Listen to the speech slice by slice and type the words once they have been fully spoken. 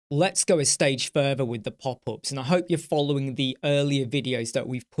let's go a stage further with the pop-ups. And I hope you're following the earlier videos that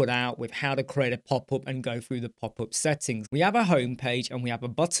we've put out with how to create a pop-up and go through the pop-up settings. We have a home page and we have a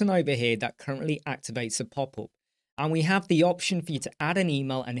button over here that currently activates a pop-up. And we have the option for you to add an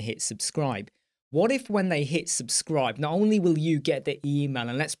email and hit subscribe. What if when they hit subscribe, not only will you get the email,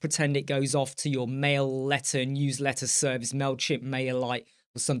 and let's pretend it goes off to your mail, letter, newsletter service, MailChimp, MailerLite,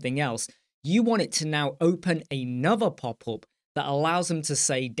 or something else, you want it to now open another pop-up that allows them to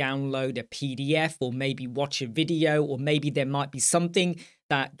say download a PDF or maybe watch a video, or maybe there might be something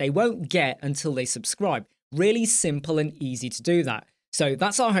that they won't get until they subscribe. Really simple and easy to do that. So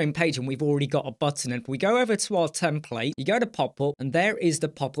that's our home page and we've already got a button. And if we go over to our template, you go to pop-up and there is the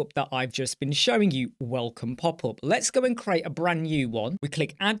pop-up that I've just been showing you, welcome pop-up. Let's go and create a brand new one. We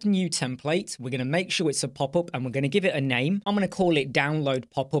click add new template. We're going to make sure it's a pop-up and we're going to give it a name. I'm going to call it download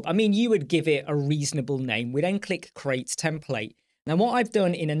pop-up. I mean, you would give it a reasonable name. We then click create template. Now what I've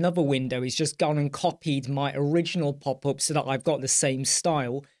done in another window is just gone and copied my original pop-up so that I've got the same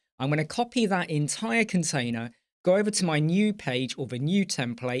style. I'm going to copy that entire container, go over to my new page or the new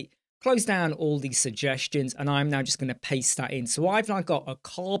template, close down all these suggestions, and I'm now just going to paste that in. So I've now got a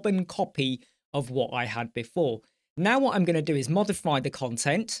carbon copy of what I had before. Now what I'm going to do is modify the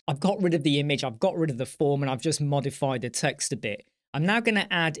content. I've got rid of the image, I've got rid of the form, and I've just modified the text a bit. I'm now going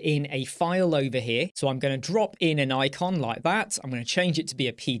to add in a file over here. So I'm going to drop in an icon like that. I'm going to change it to be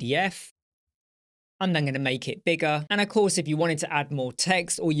a PDF. I'm then going to make it bigger. And of course, if you wanted to add more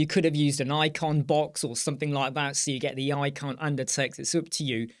text, or you could have used an icon box or something like that, so you get the icon and the text, it's up to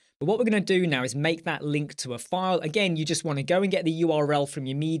you. But what we're going to do now is make that link to a file. Again, you just want to go and get the URL from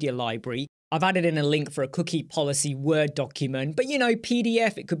your media library. I've added in a link for a cookie policy Word document, but you know,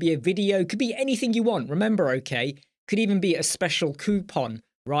 PDF, it could be a video, it could be anything you want. Remember, okay, could even be a special coupon,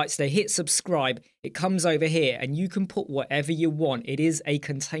 right? So they hit subscribe, it comes over here and you can put whatever you want. It is a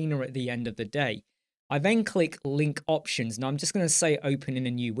container at the end of the day. I then click link options. Now I'm just going to say open in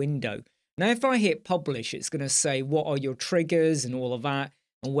a new window. Now if I hit publish, it's going to say what are your triggers and all of that,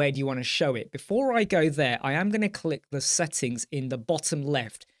 and where do you want to show it. Before I go there, I am going to click the settings in the bottom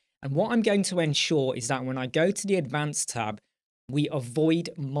left. And what I'm going to ensure is that when I go to the advanced tab, we avoid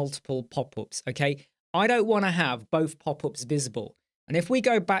multiple pop-ups, okay? I don't want to have both pop-ups visible. And if we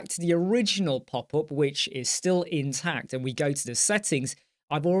go back to the original pop-up, which is still intact, and we go to the settings,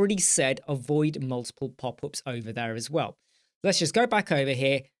 I've already said avoid multiple pop-ups over there as well. Let's just go back over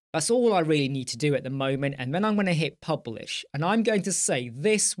here. That's all I really need to do at the moment. And then I'm going to hit publish. And I'm going to say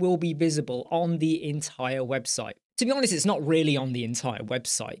this will be visible on the entire website. To be honest, it's not really on the entire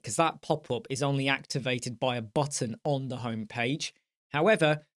website because that pop-up is only activated by a button on the home page.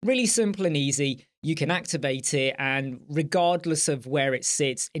 However, really simple and easy. You can activate it, and regardless of where it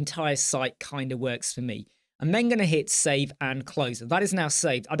sits, entire site kind of works for me. I'm then going to hit save and close. That is now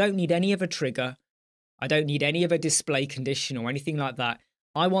saved. I don't need any of a trigger. I don't need any of a display condition or anything like that.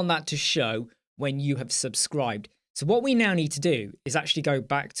 I want that to show when you have subscribed. So what we now need to do is actually go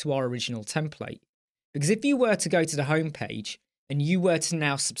back to our original template. Because if you were to go to the home page and you were to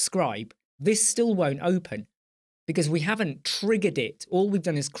now subscribe, this still won't open because we haven't triggered it. All we've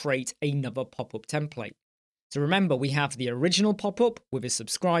done is create another pop-up template. So remember, we have the original pop-up with a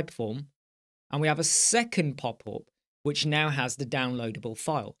subscribe form. And we have a second pop-up, which now has the downloadable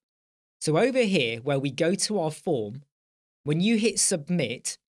file. So over here, where we go to our form, when you hit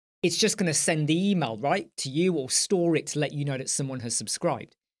submit, it's just going to send the email, right, to you or store it to let you know that someone has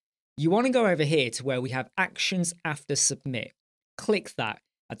subscribed. You want to go over here to where we have actions after submit. Click that.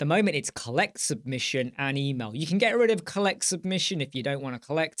 At the moment, it's collect submission and email. You can get rid of collect submission if you don't want to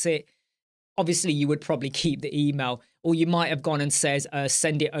collect it. Obviously, you would probably keep the email, or you might have gone and says,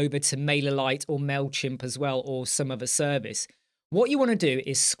 send it over to MailerLite or MailChimp as well, or some other service. What you want to do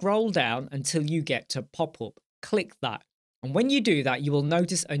is scroll down until you get to pop-up. Click that. And when you do that, you will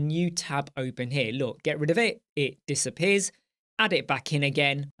notice a new tab open here. Look, get rid of it. It disappears. Add it back in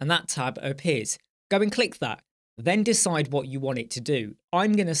again, and that tab appears. Go and click that. Then decide what you want it to do.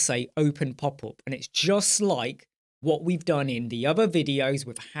 I'm going to say open pop-up, and it's just like what we've done in the other videos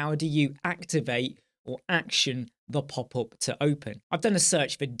with how do you activate or action the pop-up to open. I've done a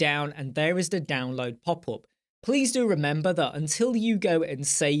search for down and there is the download pop-up. Please do remember that until you go and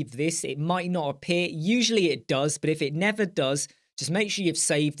save this, it might not appear. Usually it does, but if it never does, just make sure you've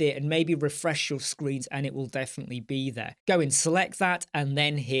saved it and maybe refresh your screens and it will definitely be there. Go and select that and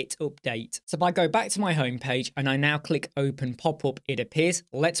then hit update. So if I go back to my home page and I now click open pop-up, it appears.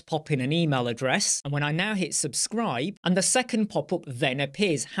 Let's pop in an email address. And when I now hit subscribe and the second pop-up then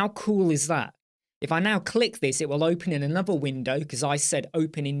appears. How cool is that? If I now click this, it will open in another window because I said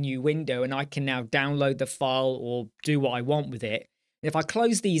open in new window and I can now download the file or do what I want with it. If I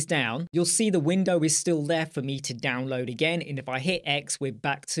close these down, you'll see the window is still there for me to download again. And if I hit X, we're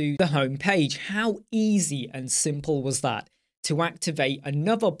back to the home page. How easy and simple was that to activate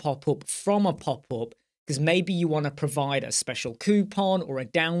another pop-up from a pop-up? Because maybe you want to provide a special coupon or a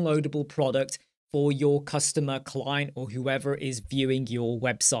downloadable product for your customer, client, or whoever is viewing your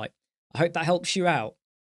website. I hope that helps you out.